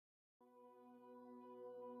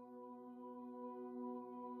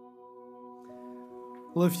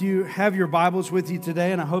Well, if you have your Bibles with you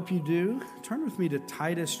today, and I hope you do, turn with me to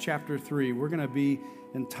Titus chapter 3. We're going to be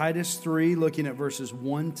in Titus 3, looking at verses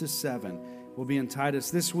 1 to 7. We'll be in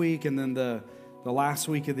Titus this week, and then the last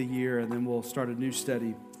week of the year, and then we'll start a new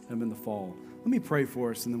study in the fall. Let me pray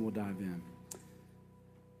for us, and then we'll dive in.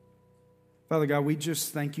 Father God, we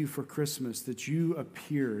just thank you for Christmas, that you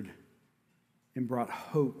appeared and brought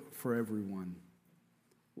hope for everyone.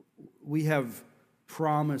 We have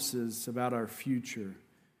promises about our future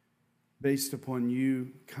based upon you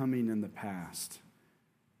coming in the past.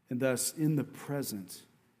 And thus, in the present,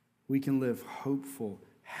 we can live hopeful,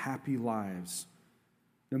 happy lives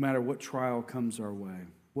no matter what trial comes our way.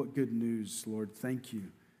 What good news, Lord. Thank you.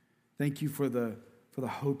 Thank you for the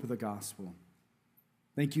hope of the gospel.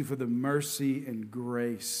 Thank you for the mercy and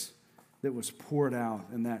grace that was poured out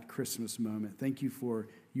in that Christmas moment. Thank you for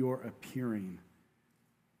your appearing,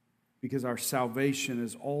 because our salvation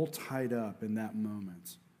is all tied up in that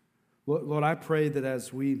moment. Lord, I pray that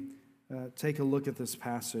as we take a look at this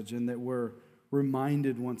passage and that we're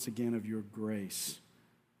reminded once again of your grace,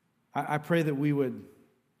 I pray that we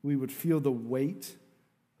would feel the weight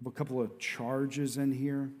of a couple of charges in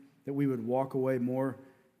here, that we would walk away more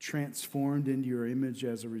transformed into your image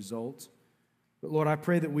as a result. But Lord, I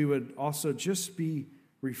pray that we would also just be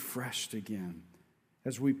refreshed again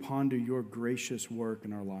as we ponder your gracious work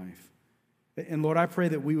in our life. And Lord, I pray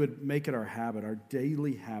that we would make it our habit, our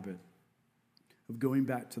daily habit, of going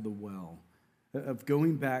back to the well, of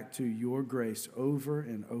going back to your grace over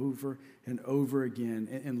and over and over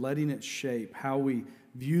again, and letting it shape how we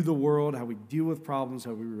view the world, how we deal with problems,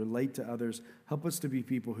 how we relate to others. Help us to be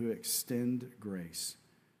people who extend grace.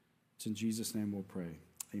 It's in Jesus' name we'll pray.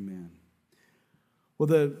 Amen. Well,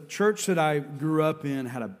 the church that I grew up in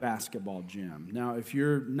had a basketball gym. Now, if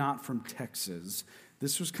you're not from Texas,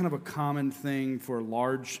 this was kind of a common thing for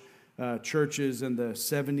large churches in the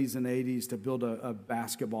 70s and 80s to build a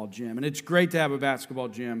basketball gym. And it's great to have a basketball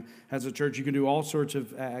gym as a church. You can do all sorts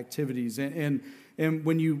of activities. And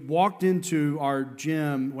when you walked into our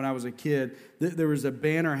gym when I was a kid, there was a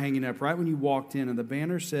banner hanging up right when you walked in. And the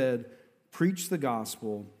banner said, "Preach the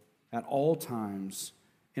gospel at all times,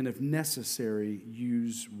 and if necessary,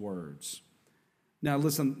 use words." Now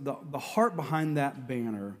listen, the heart behind that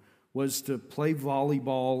banner was to play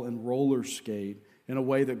volleyball and roller skate in a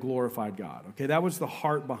way that glorified God. Okay, that was the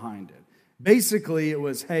heart behind it. Basically, it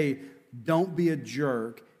was, hey, don't be a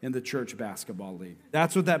jerk in the church basketball league.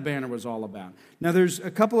 That's what that banner was all about. Now, there's a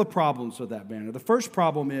couple of problems with that banner. The first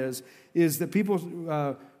problem is that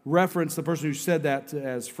people reference the person who said that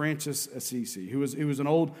as Francis Assisi, who was an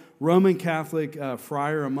old Roman Catholic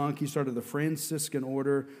friar, a monk. He started the Franciscan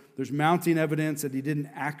order. There's mounting evidence that he didn't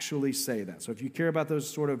actually say that. So if you care about those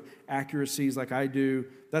sort of accuracies like I do,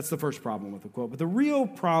 that's the first problem with the quote. But the real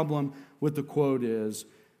problem with the quote is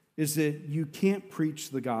that you can't preach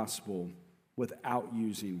the gospel without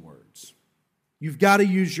using words. You've got to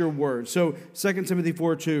use your words. So 2 Timothy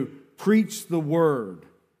 4:2, preach the word.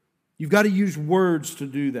 You've got to use words to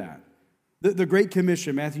do that. The Great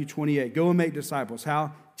Commission, Matthew 28, go and make disciples.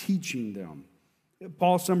 How? Teaching them.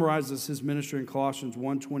 Paul summarizes his ministry in Colossians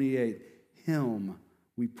 1:28. Him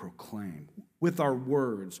we proclaim. With our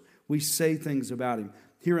words, we say things about him.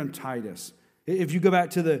 Here in Titus, if you go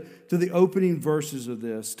back to the opening verses of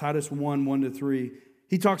this, Titus 1:1-3,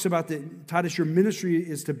 he talks about that, Titus, your ministry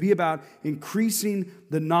is to be about increasing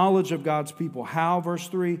the knowledge of God's people. How? Verse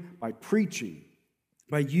 3, by preaching,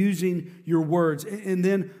 by using your words. And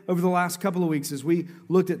then over the last couple of weeks, as we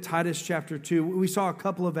looked at Titus chapter 2, we saw a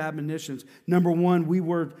couple of admonitions. Number one,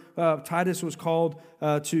 Titus was called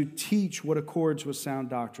to teach what accords with sound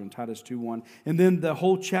doctrine, Titus 2:1. And then the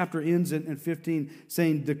whole chapter ends in 15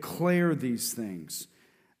 saying, declare these things.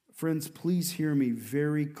 Friends, please hear me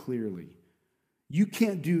very clearly. You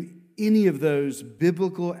can't do any of those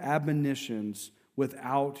biblical admonitions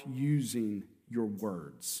without using your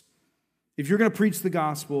words. If you're going to preach the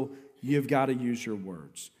gospel, you've got to use your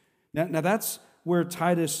words. Now that's where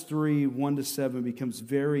Titus 3:1-7 becomes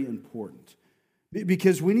very important.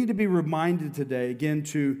 Because we need to be reminded today, again,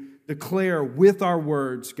 to declare with our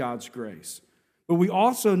words God's grace. But we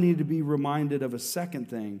also need to be reminded of a second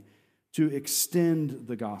thing, to extend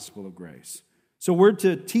the gospel of grace. So we're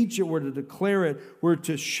to teach it, we're to declare it, we're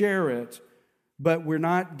to share it, but we're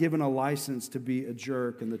not given a license to be a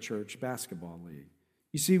jerk in the church basketball league.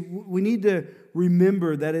 You see, we need to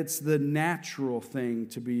remember that it's the natural thing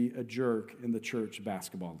to be a jerk in the church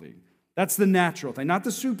basketball league. That's the natural thing, not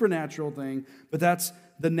the supernatural thing, but that's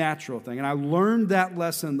the natural thing. And I learned that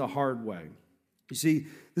lesson the hard way. You see,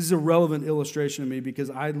 this is a relevant illustration to me because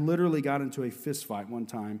I literally got into a fist fight one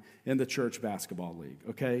time in the church basketball league,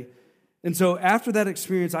 okay? And so after that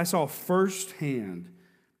experience, I saw firsthand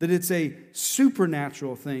that it's a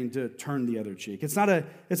supernatural thing to turn the other cheek. It's not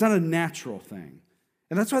a natural thing.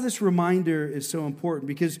 And that's why this reminder is so important,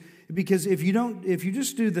 because if you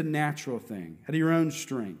just do the natural thing out of your own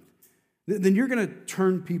strength, then you're going to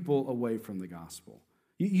turn people away from the gospel.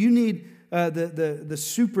 You need the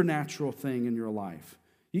supernatural thing in your life.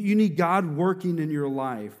 You need God working in your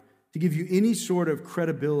life to give you any sort of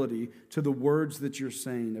credibility to the words that you're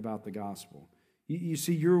saying about the gospel. You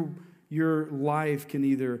see, your life can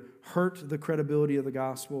either hurt the credibility of the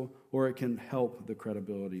gospel or it can help the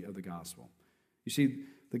credibility of the gospel. You see,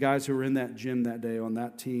 the guys who were in that gym that day on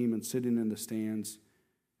that team and sitting in the stands,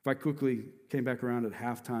 if I quickly came back around at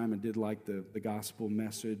halftime and did like the gospel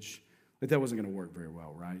message, that wasn't going to work very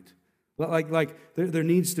well, right? Like there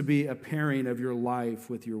needs to be a pairing of your life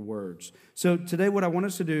with your words. So today what I want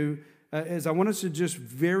us to do is I want us to just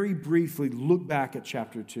very briefly look back at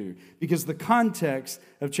chapter 2, because the context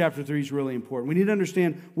of chapter 3 is really important. We need to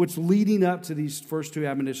understand what's leading up to these first two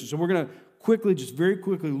admonitions. So we're going to very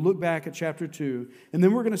quickly look back at chapter 2, and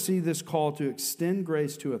then we're going to see this call to extend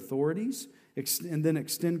grace to authorities, and then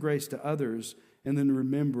extend grace to others, and then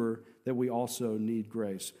remember that we also need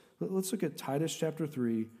grace. Let's look at Titus chapter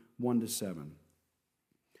 3, 1-7.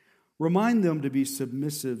 Remind them to be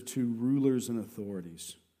submissive to rulers and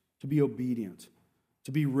authorities, to be obedient,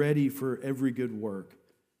 to be ready for every good work,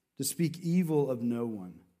 to speak evil of no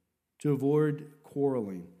one, to avoid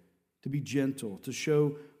quarreling, to be gentle, to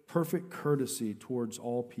show perfect courtesy towards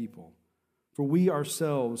all people. For we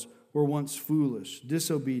ourselves were once foolish,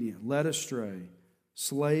 disobedient, led astray,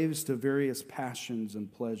 slaves to various passions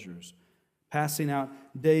and pleasures, passing out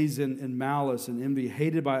days in malice and envy,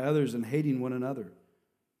 hated by others and hating one another.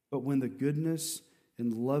 But when the goodness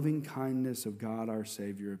and loving kindness of God our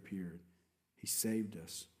Savior appeared, He saved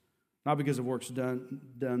us, not because of works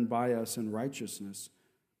done by us in righteousness,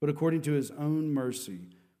 but according to His own mercy,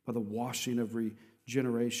 by the washing of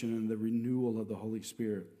regeneration and the renewal of the Holy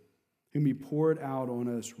Spirit, whom He poured out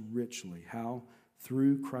on us richly. How?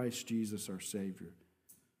 Through Christ Jesus our Savior,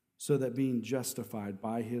 so that being justified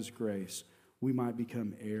by His grace, we might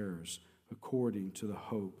become heirs according to the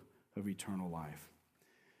hope of eternal life.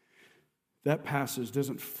 That passage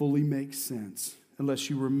doesn't fully make sense unless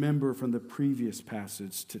you remember from the previous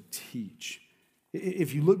passage to teach.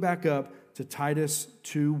 If you look back up to Titus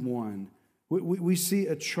 2:1, we see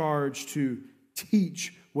a charge to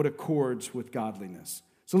teach what accords with godliness.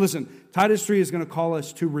 So listen, Titus 3 is going to call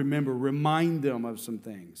us to remind them of some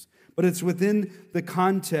things. But it's within the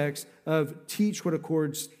context of teach what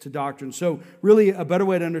accords to doctrine. So really a better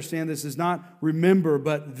way to understand this is not remember,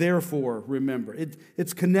 but therefore remember.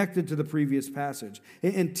 It's connected to the previous passage.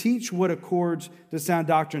 And teach what accords to sound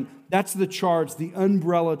doctrine. That's the charge, the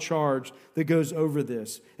umbrella charge that goes over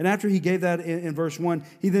this. And after he gave that in verse 1,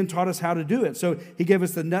 he then taught us how to do it. So he gave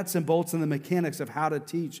us the nuts and bolts and the mechanics of how to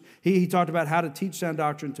teach. He talked about how to teach sound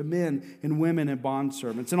doctrine to men and women and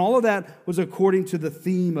bondservants. And all of that was according to the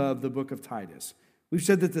theme of the book of Titus. We've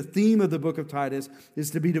said that the theme of the book of Titus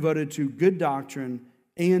is to be devoted to good doctrine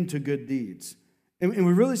and to good deeds. And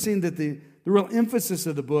we've really seen that the real emphasis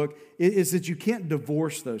of the book is that you can't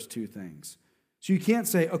divorce those two things. So you can't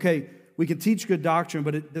say, okay, we can teach good doctrine,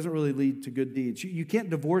 but it doesn't really lead to good deeds. You can't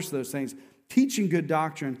divorce those things. Teaching good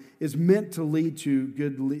doctrine is meant to lead to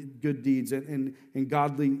good deeds and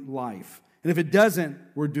godly life. And if it doesn't,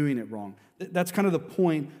 we're doing it wrong. That's kind of the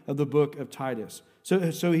point of the book of Titus.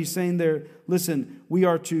 So he's saying there, listen, we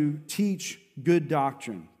are to teach good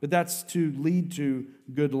doctrine, but that's to lead to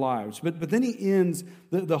good lives. But then he ends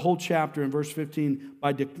the whole chapter in verse 15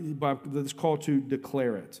 by this call to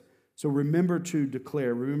declare it. So remember to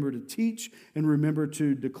declare, remember to teach, and remember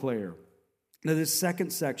to declare. Now this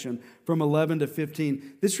second section from 11 to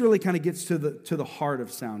 15, this really kind of gets to the heart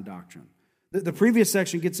of sound doctrine. The previous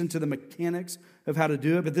section gets into the mechanics of how to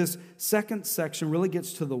do it, but this second section really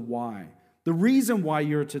gets to the why. The reason why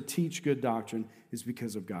you're to teach good doctrine is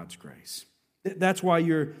because of God's grace. That's why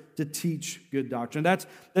you're to teach good doctrine. That's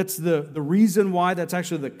the reason why. That's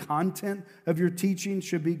actually the content of your teaching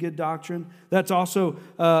should be good doctrine. That's also,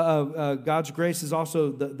 God's grace is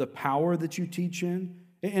also the power that you teach in.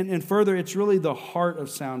 And further, it's really the heart of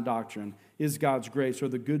sound doctrine is God's grace or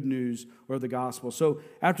the good news or the gospel. So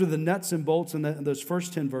after the nuts and bolts in those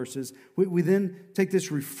first 10 verses, we then take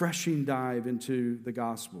this refreshing dive into the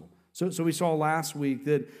gospel. So we saw last week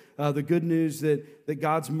that the good news that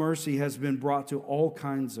God's mercy has been brought to all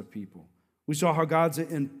kinds of people. We saw how God's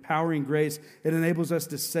empowering grace, it enables us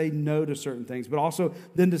to say no to certain things, but also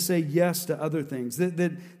then to say yes to other things.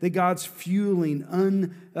 That God's fueling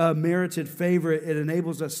unmerited favor, it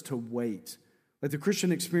enables us to wait. Like the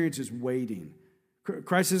Christian experience is waiting.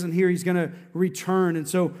 Christ isn't here. He's going to return. And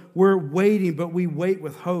so we're waiting, but we wait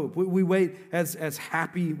with hope. We wait as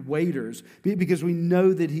happy waiters because we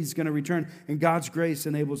know that He's going to return. And God's grace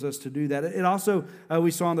enables us to do that. It also,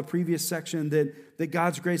 we saw in the previous section that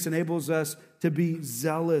God's grace enables us to be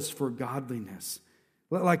zealous for godliness.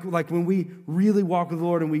 Like when we really walk with the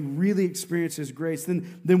Lord and we really experience His grace,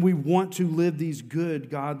 then we want to live these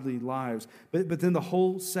good, godly lives. But then the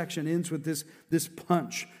whole section ends with this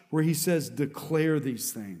punch where he says, declare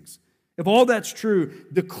these things. If all that's true,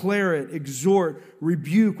 declare it, exhort,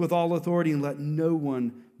 rebuke with all authority, and let no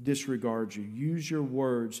one disregard you. Use your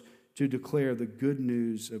words to declare the good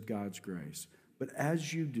news of God's grace. But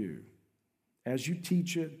as you do, as you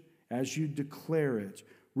teach it, as you declare it,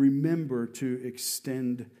 remember to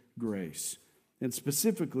extend grace, and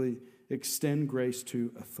specifically extend grace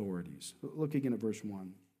to authorities. Look again at verse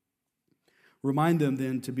 1. Remind them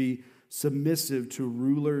then to be submissive to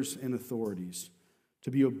rulers and authorities,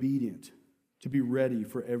 to be obedient, to be ready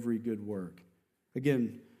for every good work.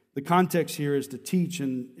 Again, the context here is to teach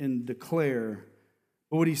and declare,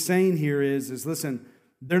 but what he's saying here is listen,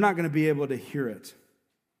 they're not going to be able to hear it.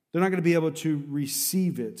 They're not going to be able to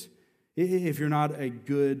receive it if you're not a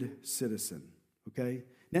good citizen, okay?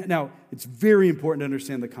 Now, it's very important to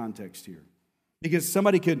understand the context here, because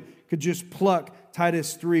somebody could just pluck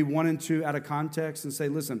Titus 3, 1 and 2 out of context and say,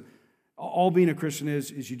 listen, all being a Christian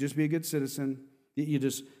is you just be a good citizen, you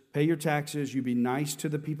just pay your taxes, you be nice to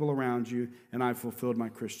the people around you, and I've fulfilled my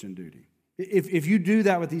Christian duty. If you do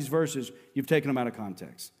that with these verses, you've taken them out of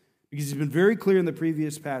context, because he's been very clear in the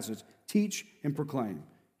previous passage, teach and proclaim.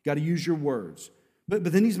 You've got to use your words.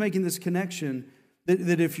 But then he's making this connection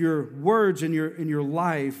that if your words in your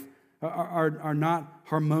life are not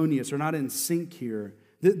harmonious or not in sync here,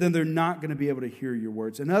 then they're not going to be able to hear your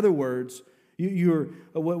words. In other words,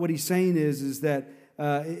 what he's saying is that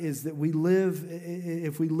we live,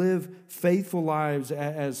 if we live faithful lives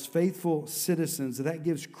as faithful citizens, that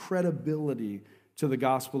gives credibility to the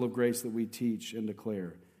gospel of grace that we teach and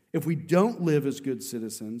declare. If we don't live as good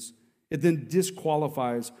citizens, it then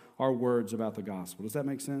disqualifies our words about the gospel. Does that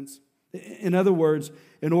make sense? In other words,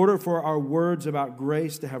 in order for our words about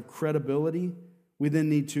grace to have credibility, we then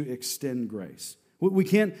need to extend grace. We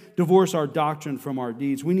can't divorce our doctrine from our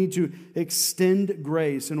deeds. We need to extend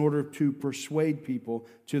grace in order to persuade people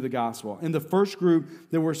to the gospel. And the first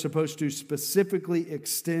group that we're supposed to specifically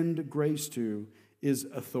extend grace to is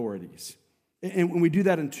authorities. And we do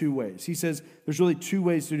that in two ways. He says there's really two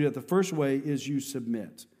ways to do that. The first way is you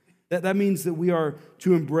submit. That means that we are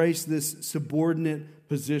to embrace this subordinate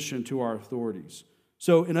position to our authorities.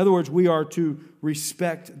 So, in other words, we are to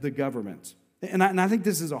respect the government. And I think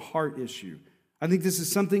this is a heart issue. I think this is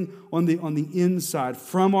something on the inside,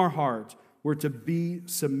 from our heart, we're to be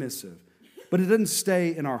submissive. But it doesn't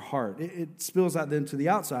stay in our heart. It spills out then to the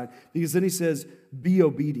outside, because then he says, be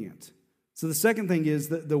obedient. So the second thing is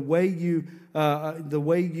that the way you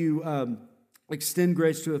extend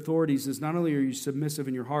grace to authorities is not only are you submissive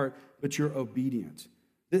in your heart, but you're obedient.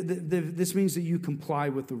 This means that you comply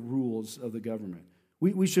with the rules of the government.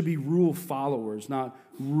 We should be rule followers, not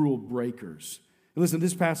rule breakers. And listen,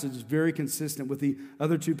 this passage is very consistent with the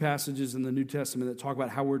other two passages in the New Testament that talk about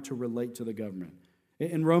how we're to relate to the government.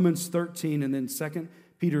 In Romans 13 and then 2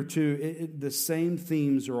 Peter 2, the same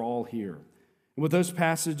themes are all here. And what those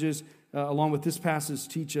passages, along with this passage,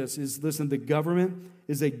 teach us is, listen, the government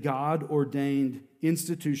is a God-ordained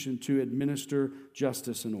institution to administer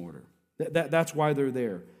justice and order. That's why they're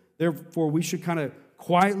there. Therefore, we should kind of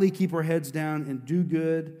quietly keep our heads down and do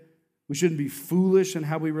good. We shouldn't be foolish in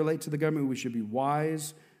how we relate to the government. We should be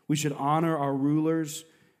wise. We should honor our rulers.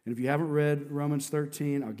 And if you haven't read Romans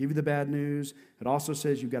 13, I'll give you the bad news. It also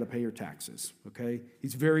says you've got to pay your taxes, okay?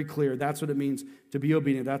 He's very clear. That's what it means to be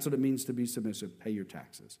obedient. That's what it means to be submissive. Pay your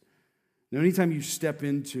taxes. Now, anytime you step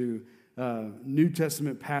into New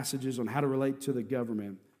Testament passages on how to relate to the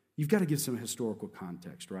government, you've got to give some historical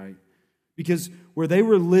context, right? Because where they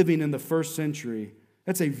were living in the first century,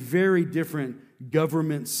 that's a very different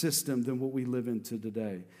government system than what we live into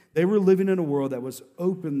today. They were living in a world that was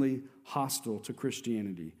openly hostile to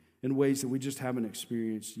Christianity in ways that we just haven't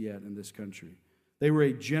experienced yet in this country. They were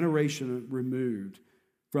a generation removed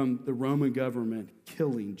from the Roman government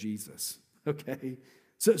killing Jesus, okay?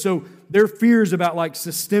 So their fears about like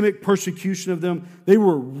systemic persecution of them, they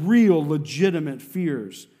were real, legitimate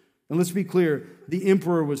fears. And let's be clear, the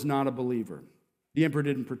emperor was not a believer. The emperor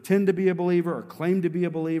didn't pretend to be a believer or claim to be a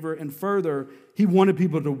believer. And further, he wanted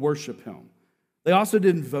people to worship him. They also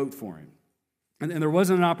didn't vote for him. And there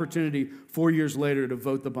wasn't an opportunity 4 years later to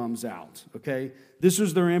vote the bums out, okay? This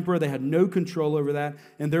was their emperor. They had no control over that,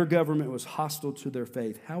 and their government was hostile to their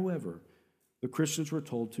faith. However, the Christians were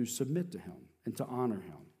told to submit to him and to honor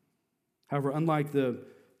him. However, unlike the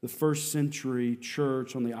first century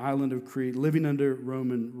church on the island of Crete, living under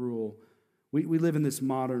Roman rule, we live in this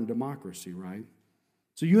modern democracy, right?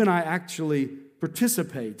 So you and I actually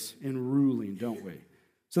participate in ruling, don't we?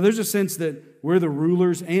 So there's a sense that we're the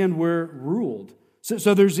rulers and we're ruled.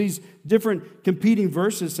 So there's these different competing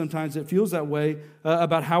verses sometimes that feels that way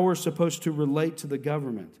about how we're supposed to relate to the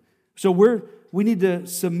government. So we need to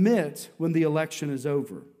submit when the election is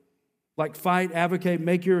over. Like fight, advocate,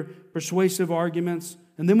 make your persuasive arguments.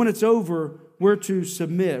 And then when it's over, we're to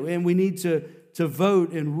submit. And we need to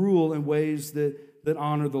vote and rule in ways that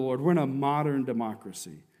honor the Lord. We're in a modern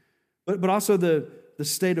democracy. But also the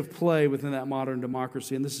state of play within that modern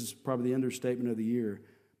democracy, and this is probably the understatement of the year,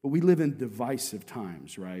 but we live in divisive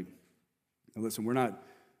times, right? Now listen, we're not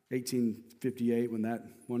 1858 when that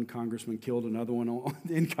one congressman killed another one.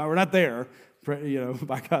 We're not there,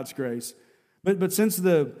 by God's grace. But since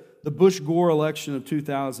the Bush-Gore election of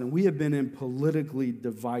 2000, we have been in politically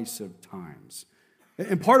divisive times.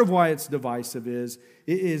 And part of why it's divisive is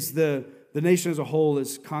the nation as a whole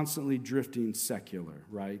is constantly drifting secular,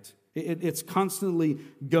 right? It's constantly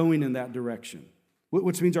going in that direction,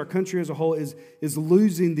 which means our country as a whole is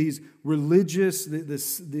losing these religious,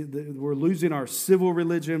 we're losing our civil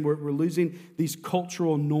religion, we're losing these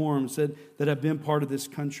cultural norms that have been part of this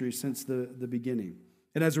country since the beginning.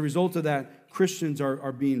 And as a result of that, Christians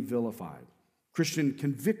are being vilified. Christian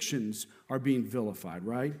convictions are being vilified,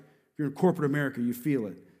 right? If you're in corporate America, you feel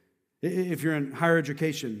it. If you're in higher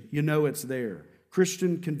education, you know it's there.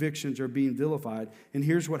 Christian convictions are being vilified, and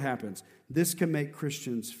here's what happens. This can make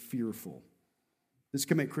Christians fearful. This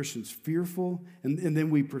can make Christians fearful, and then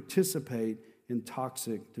we participate in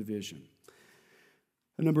toxic division.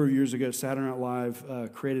 A number of years ago, Saturday Night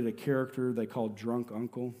Live created a character they called Drunk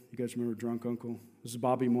Uncle. You guys remember Drunk Uncle? This is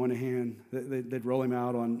Bobby Moynihan. They'd roll him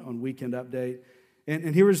out on Weekend Update.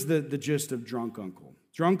 And here was the gist of Drunk Uncle.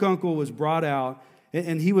 Drunk Uncle was brought out,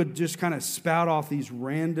 and he would just kind of spout off these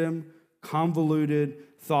random,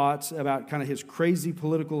 convoluted thoughts about kind of his crazy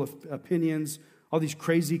political opinions, all these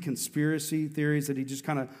crazy conspiracy theories that he just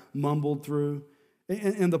kind of mumbled through.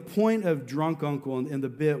 And the point of Drunk Uncle and the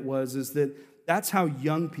bit is that that's how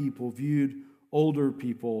young people viewed older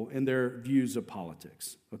people and their views of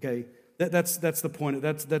politics, okay? That's the point.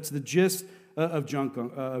 That's the gist of Drunk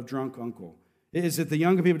Uncle, is that the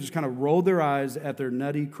younger people just kind of roll their eyes at their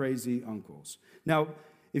nutty, crazy uncles. Now,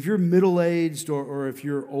 if you're middle-aged or if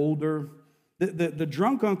you're older, the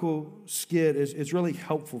Drunk Uncle skit is really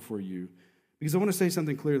helpful for you, because I want to say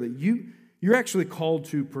something clearly. You're actually called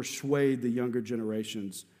to persuade the younger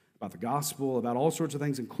generations about the gospel, about all sorts of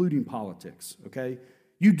things, including politics, okay?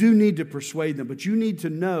 You do need to persuade them, but you need to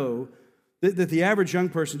know that the average young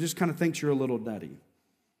person just kind of thinks you're a little nutty.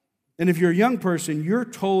 And if you're a young person, you're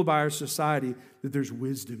told by our society that there's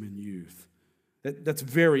wisdom in youth. That's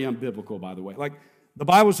very unbiblical, by the way. Like, the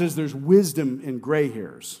Bible says there's wisdom in gray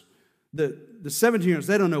hairs. The 17-year-olds,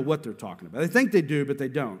 they don't know what they're talking about. They think they do, but they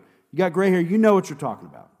don't. You got gray hair, you know what you're talking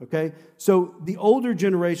about, okay? So the older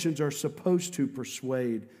generations are supposed to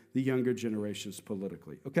persuade the younger generations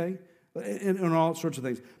politically, okay? And all sorts of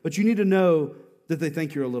things. But you need to know that they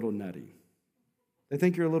think you're a little nutty. They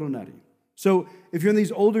think you're a little nutty. So if you're in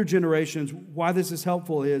these older generations, why this is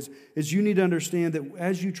helpful is you need to understand that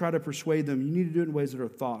as you try to persuade them, you need to do it in ways that are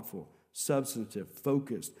thoughtful, substantive,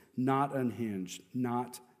 focused, not unhinged,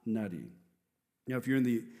 not nutty. You know, if you're in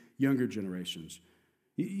the younger generations,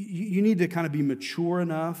 you need to kind of be mature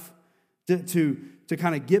enough to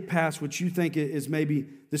kind of get past what you think is maybe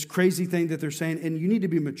this crazy thing that they're saying, and you need to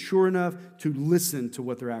be mature enough to listen to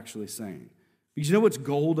what they're actually saying. Because you know what's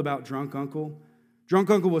gold about Drunk Uncle? Drunk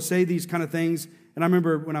Uncle will say these kind of things, and I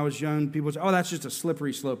remember when I was young, people would say, oh, that's just a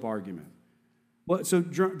slippery slope argument. Well, so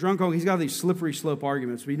Drunk Uncle, he's got these slippery slope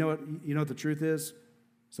arguments, but you know what the truth is?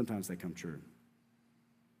 Sometimes they come true.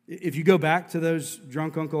 If you go back to those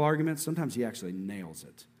Drunk Uncle arguments, sometimes he actually nails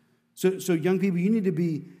it. So young people, you need to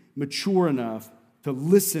be mature enough to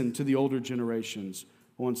listen to the older generations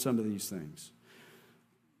on some of these things.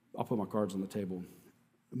 I'll put my cards on the table.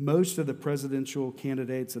 Most of the presidential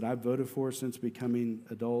candidates that I've voted for since becoming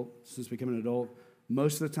an adult,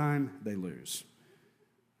 most of the time, they lose.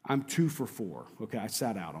 I'm 2 for 4, okay? I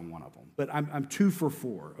sat out on one of them, but I'm 2 for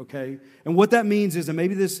 4, okay? And what that means is, and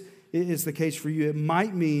maybe this is the case for you, it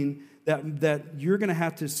might mean that you're going to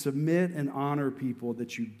have to submit and honor people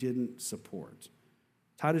that you didn't support.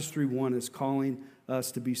 Titus 3:1 is calling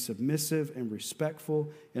us to be submissive and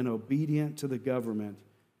respectful and obedient to the government,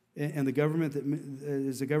 and the government that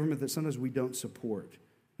is a government that sometimes we don't support,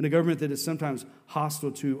 and a government that is sometimes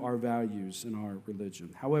hostile to our values and our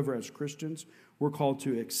religion. However, as Christians, we're called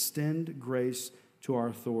to extend grace to our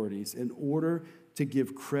authorities in order to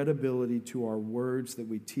give credibility to our words that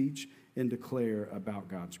we teach and declare about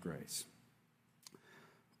God's grace.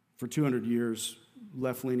 For 200 years,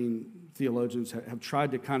 left-leaning theologians have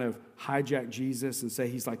tried to kind of hijack Jesus and say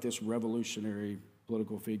he's like this revolutionary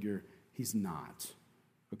political figure. He's not,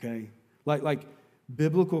 okay? Like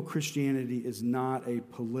biblical Christianity is not a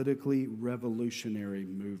politically revolutionary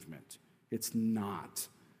movement. It's not.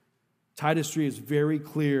 Titus 3 is very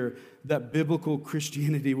clear that biblical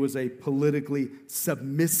Christianity was a politically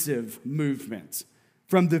submissive movement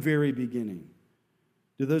from the very beginning.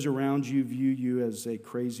 Do those around you view you as a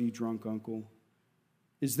crazy drunk uncle?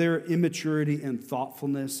 Is there immaturity and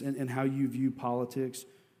thoughtfulness in how you view politics?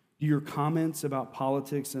 Do your comments about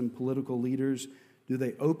politics and political leaders, do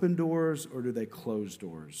they open doors or do they close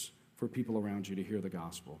doors for people around you to hear the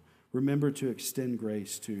gospel? Remember to extend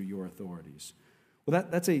grace to your authorities. Well,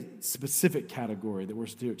 that's a specific category that we're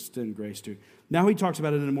to extend grace to. Now he talks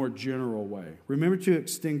about it in a more general way. Remember to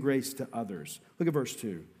extend grace to others. Look at verse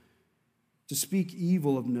 2. To speak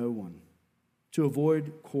evil of no one, to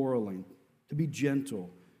avoid quarreling, to be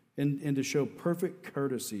gentle, and to show perfect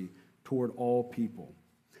courtesy toward all people.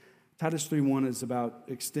 Titus 3:1 is about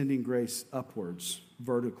extending grace upwards,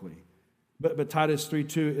 vertically. But Titus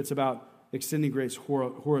 3:2, it's about extending grace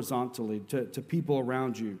horizontally to people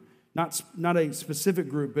around you. Not a specific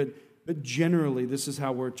group, but generally, this is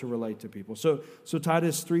how we're to relate to people. So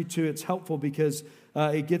Titus 3:2, it's helpful because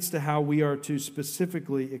it gets to how we are to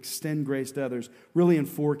specifically extend grace to others, really in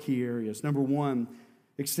 4 key areas. Number 1,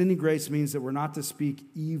 extending grace means that we're not to speak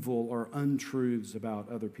evil or untruths about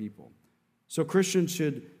other people. So Christians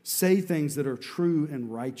should say things that are true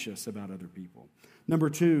and righteous about other people. Number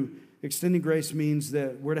 2, extending grace means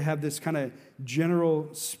that we're to have this kind of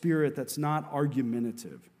general spirit that's not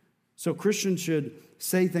argumentative. So Christians should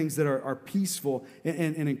say things that are peaceful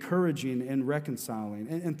and encouraging and reconciling.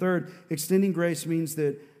 And third, extending grace means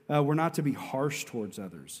that we're not to be harsh towards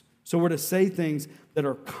others. So we're to say things that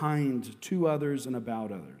are kind to others and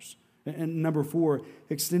about others. And number 4,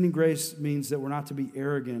 extending grace means that we're not to be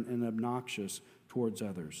arrogant and obnoxious towards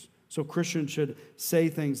others. So Christians should say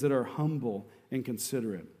things that are humble and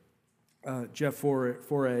considerate. Jeff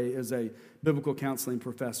Foray is a biblical counseling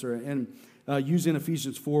professor, and using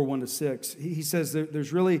Ephesians 4:1-6, he says that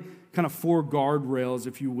there's really kind of 4 guardrails,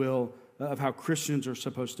 if you will, of how Christians are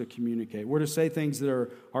supposed to communicate. We're to say things that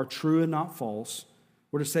are true and not false.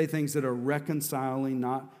 We're to say things that are reconciling,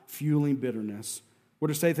 not fueling bitterness. We're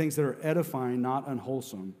to say things that are edifying, not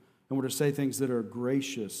unwholesome. And we're to say things that are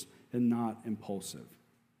gracious and not impulsive.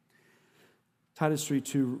 Titus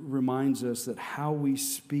 3:2 reminds us that how we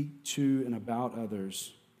speak to and about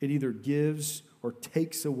others, it either gives or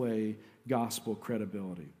takes away gospel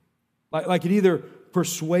credibility. Like it either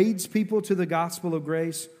persuades people to the gospel of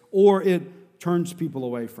grace or it turns people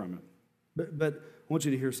away from it. But I want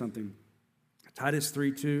you to hear something. Titus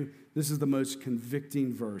 3:2, this is the most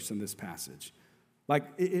convicting verse in this passage.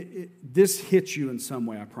 Like this hits you in some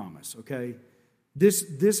way, I promise, okay?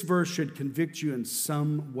 This verse should convict you in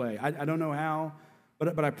some way. I don't know how,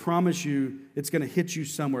 but I promise you it's going to hit you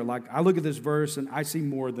somewhere. Like I look at this verse and I see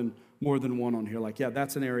more than one on here. Like, yeah,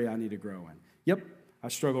 that's an area I need to grow in. Yep, I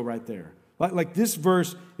struggle right there. Like this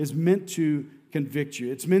verse is meant to convict you.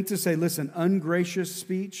 It's meant to say, listen, ungracious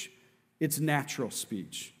speech, it's natural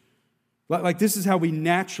speech. Like this is how we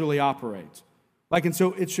naturally operate. And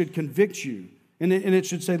so it should convict you. And it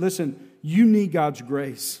should say, listen, you need God's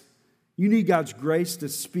grace. You need God's grace to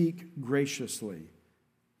speak graciously.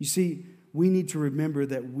 You see, we need to remember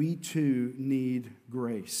that we too need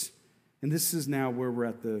grace. And this is now where we're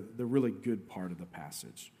at the really good part of the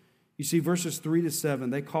passage. You see, verses 3-7,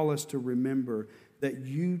 they call us to remember that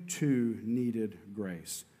you too needed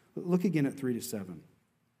grace. Look again at 3-7.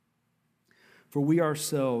 For we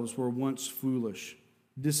ourselves were once foolish,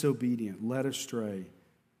 disobedient, led astray,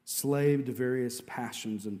 slave to various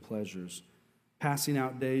passions and pleasures, passing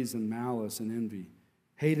out days in malice and envy,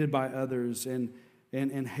 hated by others and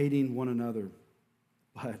hating one another.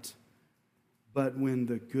 But when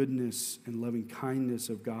the goodness and loving kindness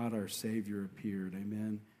of God our Savior appeared,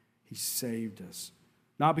 amen, He saved us,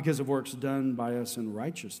 not because of works done by us in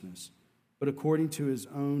righteousness, but according to His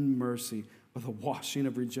own mercy, with the washing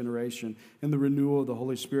of regeneration and the renewal of the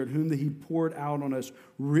Holy Spirit, whom He poured out on us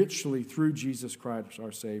richly through Jesus Christ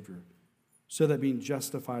our Savior, so that being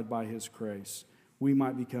justified by His grace, we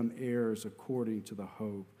might become heirs according to the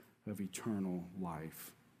hope of eternal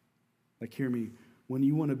life. Like, hear me, when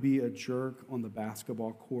you want to be a jerk on the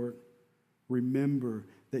basketball court, remember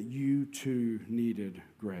that you too needed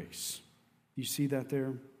grace. You see that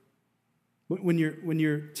there? When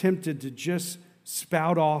you're tempted to just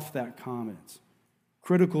spout off that comment,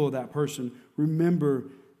 critical of that person, remember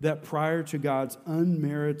that prior to God's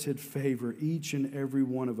unmerited favor, each and every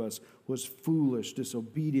one of us was foolish,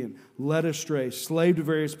 disobedient, led astray, slave to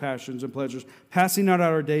various passions and pleasures, passing out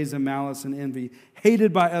our days in malice and envy,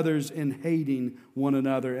 hated by others and hating one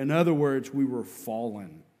another. In other words, we were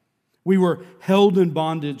fallen. We were held in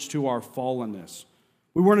bondage to our fallenness.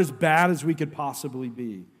 We weren't as bad as we could possibly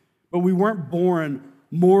be, but we weren't born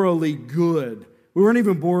morally good. We weren't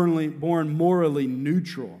even born morally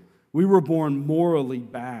neutral. We were born morally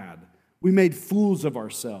bad. We made fools of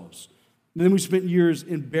ourselves. And then we spent years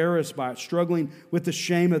embarrassed by it, struggling with the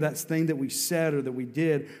shame of that thing that we said or that we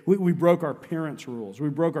did. We broke our parents' rules. We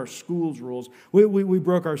broke our school's rules. We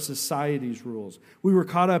broke our society's rules. We were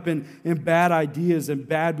caught up in bad ideas and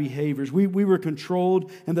bad behaviors. We were controlled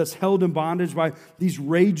and thus held in bondage by these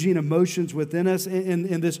raging emotions within us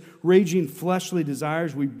and this raging fleshly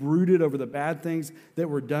desires. We brooded over the bad things that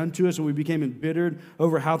were done to us, and we became embittered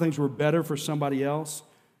over how things were better for somebody else.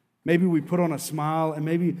 Maybe we put on a smile, and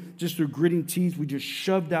maybe just through gritting teeth, we just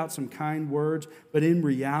shoved out some kind words, but in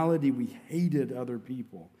reality, we hated other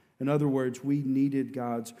people. In other words, we needed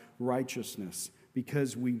God's righteousness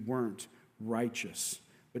because we weren't righteous.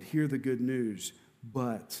 But hear the good news,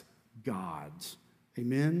 but God's.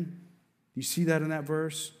 Amen? You see that in that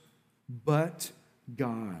verse? But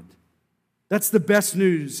God. That's the best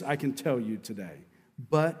news I can tell you today.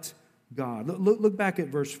 But God. Look back at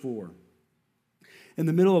verse 4. In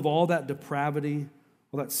the middle of all that depravity,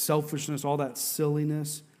 all that selfishness, all that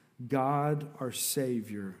silliness, God, our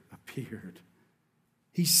Savior, appeared.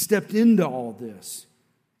 He stepped into all this.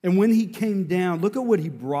 And when he came down, look at what he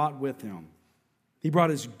brought with him. He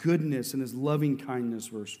brought his goodness and his loving kindness,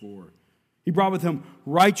 verse 4. He brought with him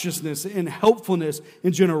righteousness and helpfulness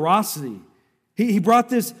and generosity. He brought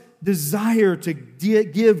this desire to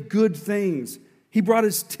give good things. He brought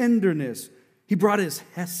his tenderness. He brought his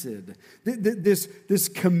hesed, this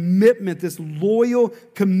commitment, this loyal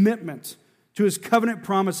commitment to his covenant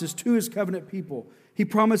promises, to his covenant people. He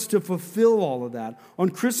promised to fulfill all of that. On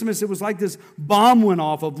Christmas, it was like this bomb went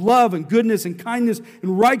off of love and goodness and kindness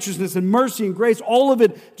and righteousness and mercy and grace. All of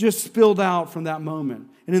it just spilled out from that moment.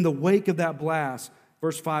 And in the wake of that blast,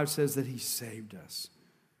 verse 5 says that he saved us.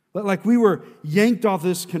 Like we were yanked off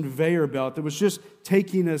this conveyor belt that was just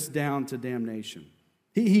taking us down to damnation.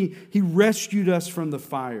 He rescued us from the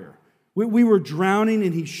fire. We were drowning,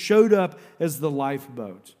 and he showed up as the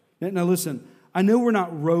lifeboat. Now listen, I know we're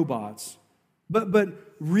not robots, but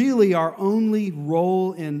really our only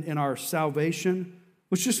role in our salvation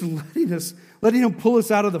was just letting him pull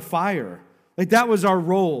us out of the fire. Like that was our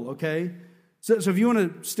role, okay? So if you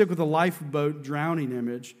want to stick with the lifeboat drowning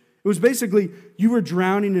image, it was basically you were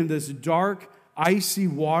drowning in this dark, icy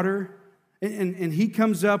water. And he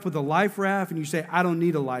comes up with a life raft, and you say, I don't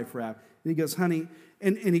need a life raft. And he goes, honey,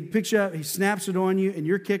 and he picks you up, he snaps it on you, and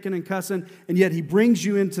you're kicking and cussing, and yet he brings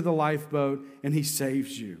you into the lifeboat, and he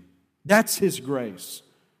saves you. That's his grace.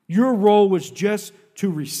 Your role was just to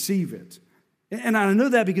receive it. And I know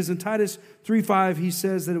that because in Titus 3:5, he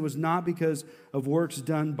says that it was not because of works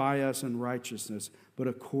done by us in righteousness, but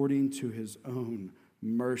according to his own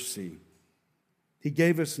mercy. He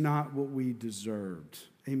gave us not what we deserved.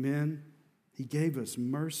 Amen? He gave us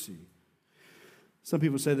mercy. Some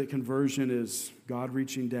people say that conversion is God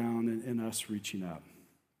reaching down and us reaching up.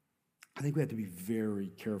 I think we have to be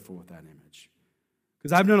very careful with that image.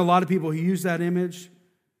 Because I've known a lot of people who use that image,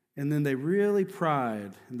 and then they really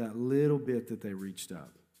pride in that little bit that they reached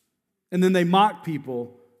up. And then they mock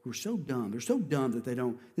people who are so dumb. They're so dumb that they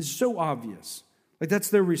don't. It's so obvious. Like that's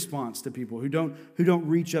their response to people who don't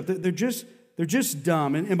reach up. They're just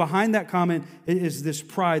dumb. And behind that comment is this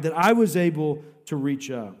pride that I was able to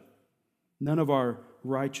reach up. None of our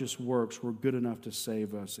righteous works were good enough to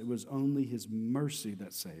save us. It was only his mercy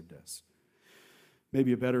that saved us.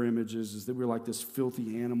 Maybe a better image is that we're like this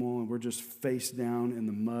filthy animal and we're just face down in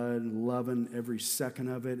the mud, loving every second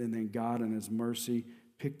of it. And then God in his mercy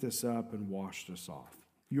picked us up and washed us off.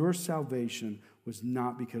 Your salvation was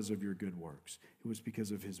not because of your good works. It was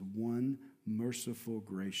because of his one merciful,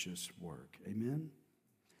 gracious work. Amen?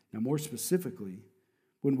 Now, more specifically,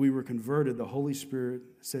 when we were converted, the Holy Spirit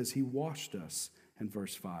says he washed us in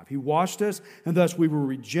verse 5. He washed us, and thus we were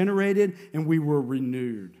regenerated and we were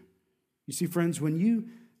renewed. You see, friends, when you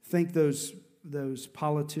think those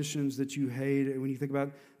politicians that you hate, when you think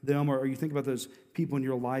about them, or you think about those people in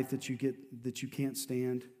your life that you can't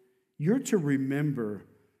stand, you're to remember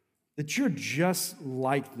that you're just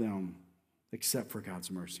like them, except for God's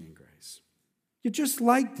mercy and grace. You're just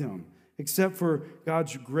like them, except for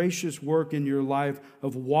God's gracious work in your life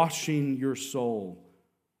of washing your soul,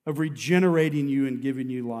 of regenerating you and giving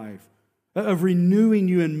you life, of renewing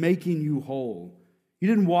you and making you whole. You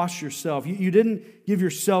didn't wash yourself. You didn't give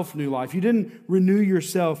yourself new life. You didn't renew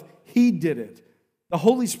yourself. He did it. The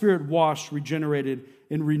Holy Spirit washed, regenerated,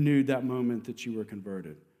 and renewed that moment that you were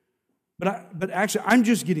converted. But actually, I'm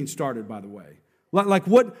just getting started, by the way. Like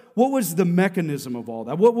what was the mechanism of all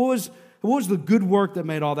that? What was the good work that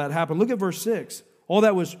made all that happen? Look at verse 6. All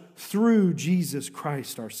that was through Jesus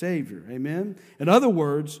Christ, our Savior. Amen? In other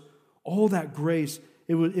words, all that grace,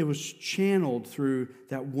 it was channeled through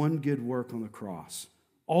that one good work on the cross.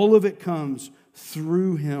 All of it comes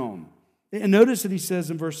through Him. And notice that he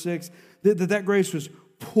says in verse 6 that grace was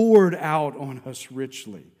poured out on us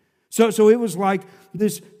richly. So it was like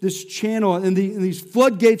this channel, and these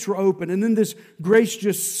floodgates were open, and then this grace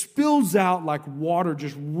just spills out like water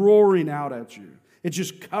just roaring out at you. It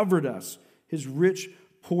just covered us. His rich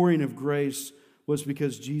pouring of grace was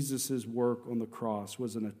because Jesus' work on the cross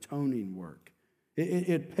was an atoning work.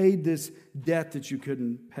 It paid this debt that you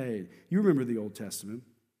couldn't pay. You remember the Old Testament.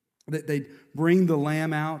 They'd bring the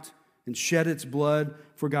lamb out and shed its blood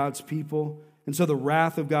for God's people. And so the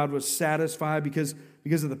wrath of God was satisfied because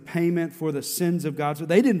of the payment for the sins of God. So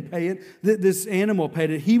they didn't pay it. This animal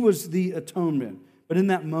paid it. He was the atonement. But in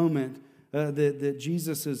that moment that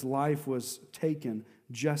Jesus' life was taken,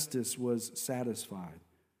 justice was satisfied.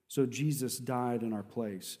 So Jesus died in our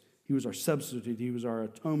place. He was our substitute. He was our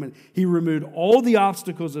atonement. He removed all the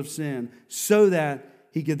obstacles of sin so that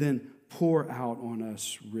He could then pour out on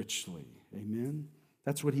us richly. Amen?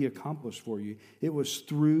 That's what He accomplished for you. It was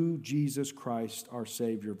through Jesus Christ, our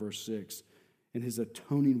Savior, verse 6, and His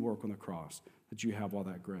atoning work on the cross that you have all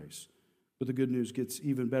that grace. But the good news gets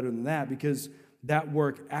even better than that, because that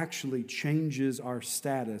work actually changes our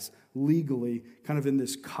status legally, kind of in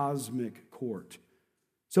this cosmic court.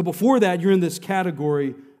 So before that, you're in this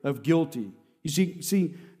category of guilty. You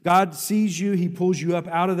see, God sees you. He pulls you up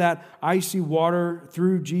out of that icy water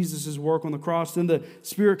through Jesus' work on the cross. Then the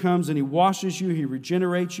Spirit comes and He washes you. He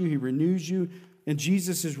regenerates you. He renews you. And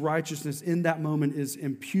Jesus' righteousness in that moment is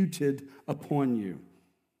imputed upon you.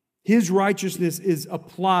 His righteousness is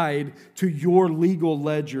applied to your legal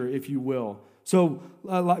ledger, if you will. So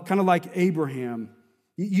kind of like Abraham,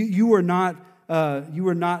 you are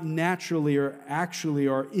not naturally or actually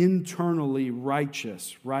or internally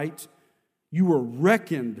righteous, right? You were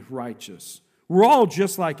reckoned righteous. We're all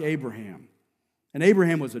just like Abraham. And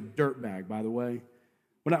Abraham was a dirtbag, by the way.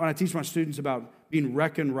 When I teach my students about being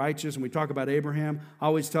reckoned righteous and we talk about Abraham, I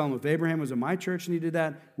always tell them if Abraham was in my church and he did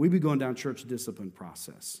that, we'd be going down church discipline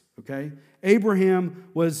process, okay? Abraham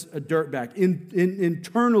was a dirtbag.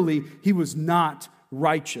 Internally, he was not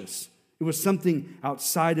righteous. It was something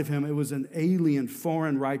outside of him. It was an alien,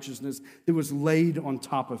 foreign righteousness that was laid on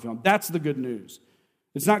top of him. That's the good news.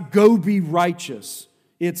 It's not go be righteous.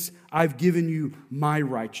 It's I've given you my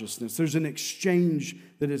righteousness. There's an exchange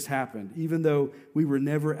that has happened. Even though we were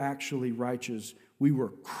never actually righteous, we were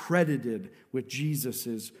credited with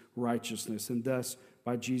Jesus' righteousness. And thus,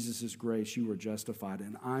 by Jesus' grace, you were justified.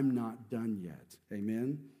 And I'm not done yet.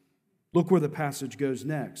 Amen? Look where the passage goes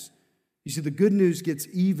next. You see, the good news gets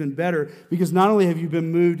even better because not only have you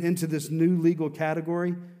been moved into this new legal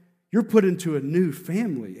category, you're put into a new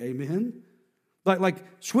family. Amen? Like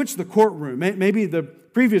switch the courtroom. Maybe the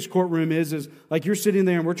previous courtroom is like you're sitting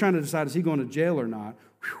there and we're trying to decide, is he going to jail or not?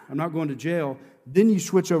 Whew, I'm not going to jail. Then you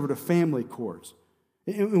switch over to family court.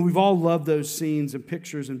 And we've all loved those scenes and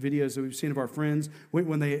pictures and videos that we've seen of our friends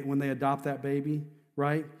when they adopt that baby,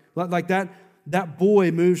 right? Like that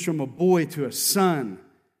boy moves from a boy to a son.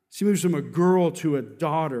 She moves from a girl to a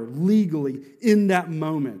daughter legally in that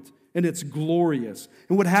moment. And it's glorious.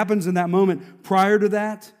 And what happens in that moment prior to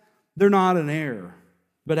that, they're not an heir.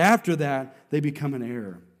 But after that, they become an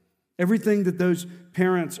heir. Everything that those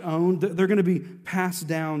parents own, they're going to be passed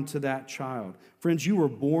down to that child. Friends, you were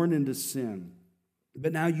born into sin.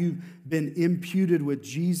 But now you've been imputed with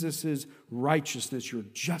Jesus' righteousness. You're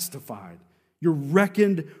justified. You're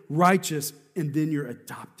reckoned righteous, and then you're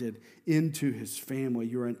adopted into His family.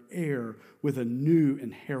 You're an heir with a new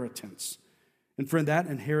inheritance. And friend, that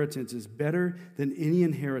inheritance is better than any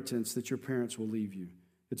inheritance that your parents will leave you.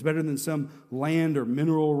 It's better than some land or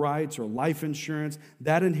mineral rights or life insurance.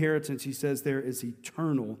 That inheritance, he says there, is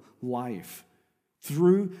eternal life.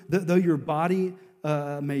 Though your body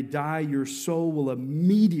may die, your soul will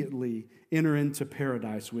immediately enter into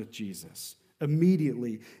paradise with Jesus.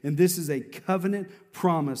 immediately. And this is a covenant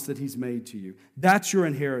promise that he's made to you. That's your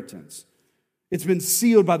inheritance. It's been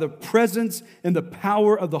sealed by the presence and the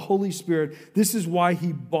power of the Holy Spirit. This is why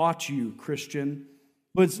he bought you, Christian,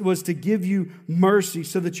 was to give you mercy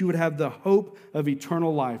so that you would have the hope of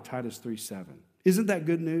eternal life, Titus 3:7. Isn't that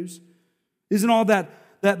good news? Isn't all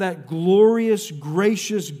that glorious,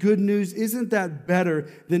 gracious, good news, isn't that better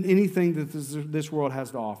than anything that this world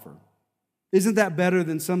has to offer? Isn't that better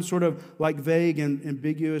than some sort of like vague and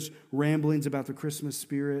ambiguous ramblings about the Christmas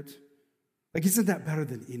spirit? Like, isn't that better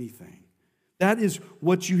than anything? That is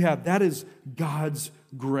what you have. That is God's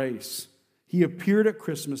grace. He appeared at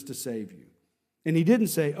Christmas to save you. And he didn't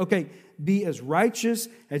say, okay, be as righteous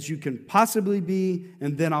as you can possibly be,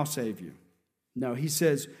 and then I'll save you. No, he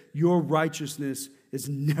says, your righteousness is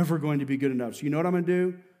never going to be good enough. So you know what I'm going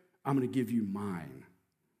to do? I'm going to give you mine.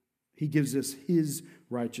 He gives us his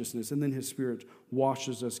righteousness, and then his Spirit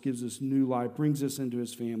washes us, gives us new life, brings us into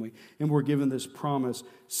his family, and we're given this promise,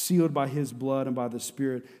 sealed by his blood and by the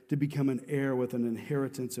Spirit, to become an heir with an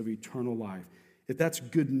inheritance of eternal life. If that's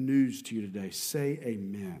good news to you today, say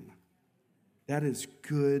amen. That is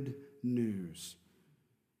good news.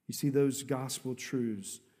 You see, those gospel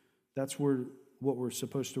truths, that's what we're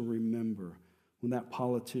supposed to remember when that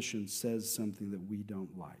politician says something that we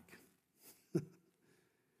don't like.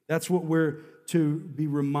 That's what we're to be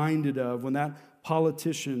reminded of when that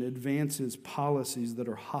politician advances policies that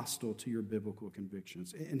are hostile to your biblical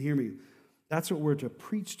convictions. And hear me, that's what we're to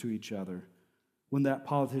preach to each other when that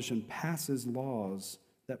politician passes laws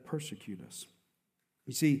that persecute us.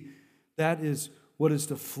 You see, that is what is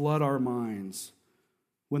to flood our minds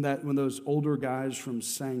when those older guys from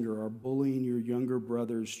Sanger are bullying your younger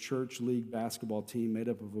brother's church league basketball team made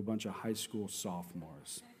up of a bunch of high school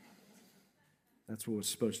sophomores. That's what was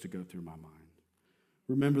supposed to go through my mind.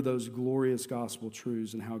 Remember those glorious gospel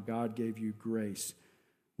truths and how God gave you grace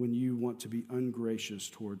when you want to be ungracious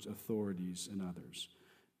towards authorities and others.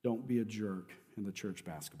 Don't be a jerk in the church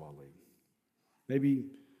basketball league. Maybe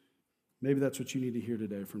that's what you need to hear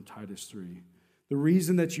today from Titus 3. The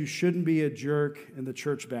reason that you shouldn't be a jerk in the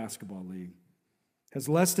church basketball league has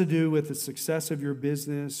less to do with the success of your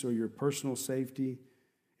business or your personal safety.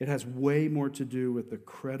 It has way more to do with the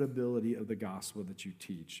credibility of the gospel that you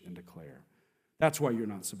teach and declare. That's why you're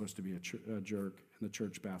not supposed to be a jerk in the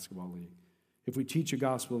church basketball league. If we teach a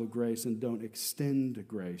gospel of grace and don't extend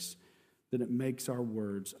grace, then it makes our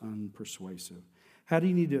words unpersuasive. How do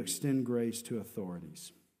you need to extend grace to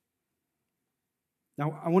authorities?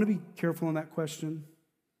 Now, I want to be careful on that question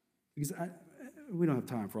because we don't have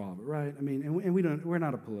time for all of it, right? I mean, and we're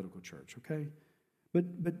not a political church, okay?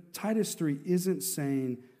 But Titus 3 isn't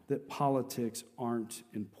saying that politics aren't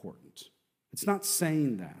important. It's not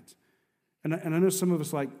saying that. And I know some of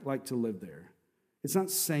us like to live there. It's not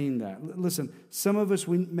saying that. Listen, some of us,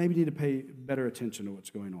 we maybe need to pay better attention to what's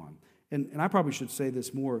going on. And I probably should say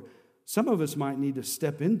this more. Some of us might need to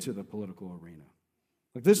step into the political arena.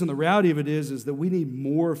 Like, listen, the reality of it is that we need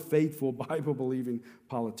more faithful, Bible-believing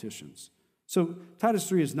politicians. So Titus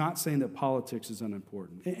 3 is not saying that politics is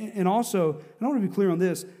unimportant. And also, and I want to be clear on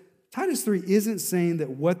this, Titus 3 isn't saying that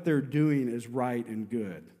what they're doing is right and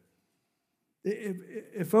good.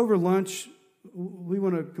 If over lunch we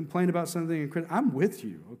want to complain about something, I'm with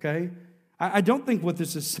you, okay? I don't think what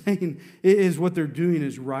this is saying is what they're doing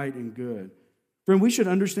is right and good. Friend, we should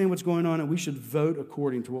understand what's going on and we should vote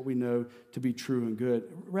according to what we know to be true and good.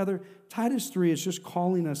 Rather, Titus 3 is just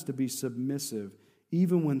calling us to be submissive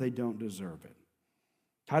even when they don't deserve it.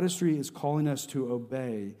 Titus 3 is calling us to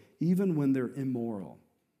obey even when they're immoral.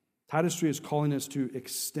 Titus 3 is calling us to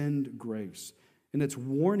extend grace. And it's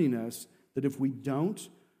warning us that if we don't,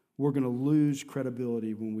 we're going to lose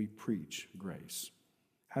credibility when we preach grace.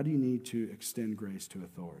 How do you need to extend grace to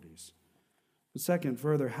authorities? But second,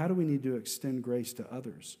 further, how do we need to extend grace to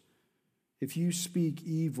others? If you speak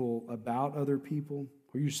evil about other people,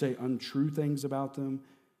 or you say untrue things about them,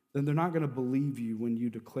 then they're not going to believe you when you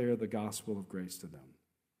declare the gospel of grace to them.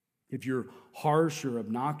 If you're harsh or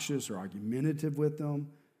obnoxious or argumentative with them,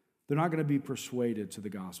 they're not going to be persuaded to the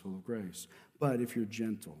gospel of grace. But if you're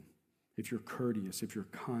gentle, if you're courteous, if you're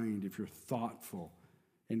kind, if you're thoughtful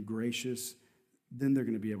and gracious, then they're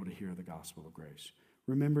going to be able to hear the gospel of grace.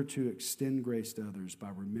 Remember to extend grace to others by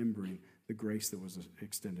remembering the grace that was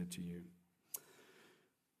extended to you.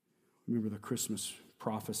 Remember the Christmas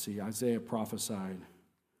prophecy. Isaiah prophesied,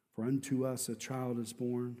 "For unto us a child is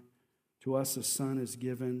born, to us a son is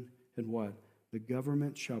given, and what? The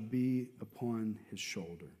government shall be upon his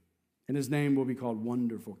shoulder. And his name will be called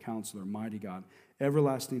Wonderful Counselor, Mighty God,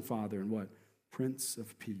 Everlasting Father, and what? Prince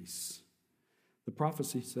of Peace." The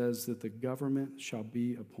prophecy says that the government shall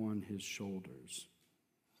be upon his shoulders.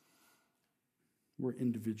 We're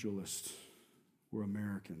individualists. We're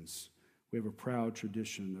Americans. We have a proud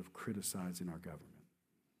tradition of criticizing our government.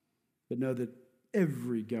 But know that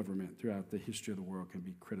every government throughout the history of the world can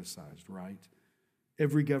be criticized, right?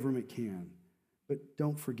 Every government can. But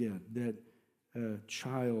don't forget that a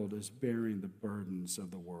child is bearing the burdens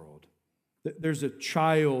of the world. There's a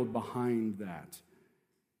child behind that.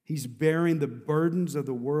 He's bearing the burdens of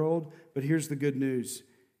the world, but here's the good news.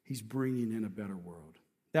 He's bringing in a better world.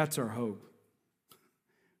 That's our hope.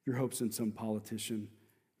 If your hope's in some politician,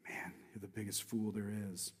 man, you're the biggest fool there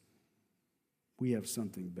is. We have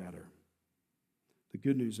something better. The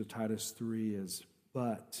good news of Titus 3 is,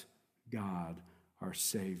 but God, our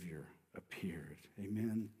Savior, appeared.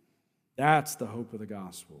 Amen. That's the hope of the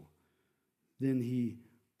gospel. Then he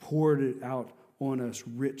poured it out on us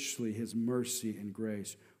richly, his mercy and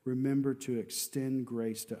grace. Remember to extend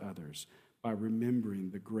grace to others by remembering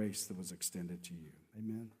the grace that was extended to you.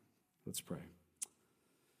 Amen. Let's pray.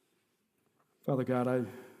 Father God, I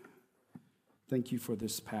thank you for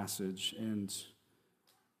this passage. And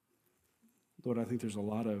Lord, I think there's a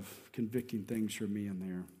lot of convicting things for me in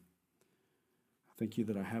there. I thank you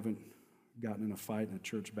that I haven't gotten in a fight in a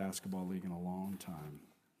church basketball league in a long time.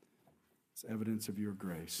 It's evidence of your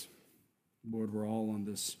grace. Lord, we're all on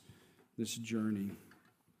this journey.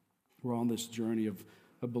 We're on this journey of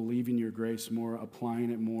believing your grace more,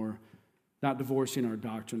 applying it more, not divorcing our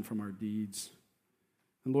doctrine from our deeds.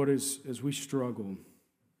 And Lord, as we struggle,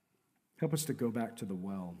 help us to go back to the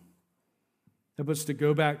well. Help us to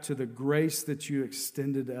go back to the grace that you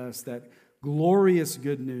extended to us, that glorious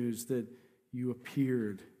good news that you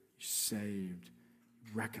appeared, you saved,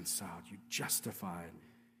 you reconciled, you justified.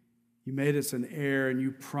 You made us an heir and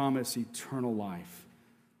you promise eternal life.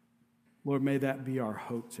 Lord, may that be our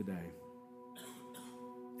hope today.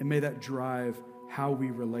 And may that drive how we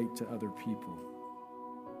relate to other people.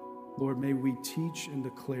 Lord, may we teach and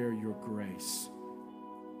declare your grace.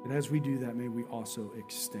 And as we do that, may we also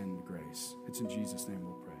extend grace. It's in Jesus' name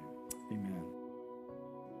we'll pray. Amen.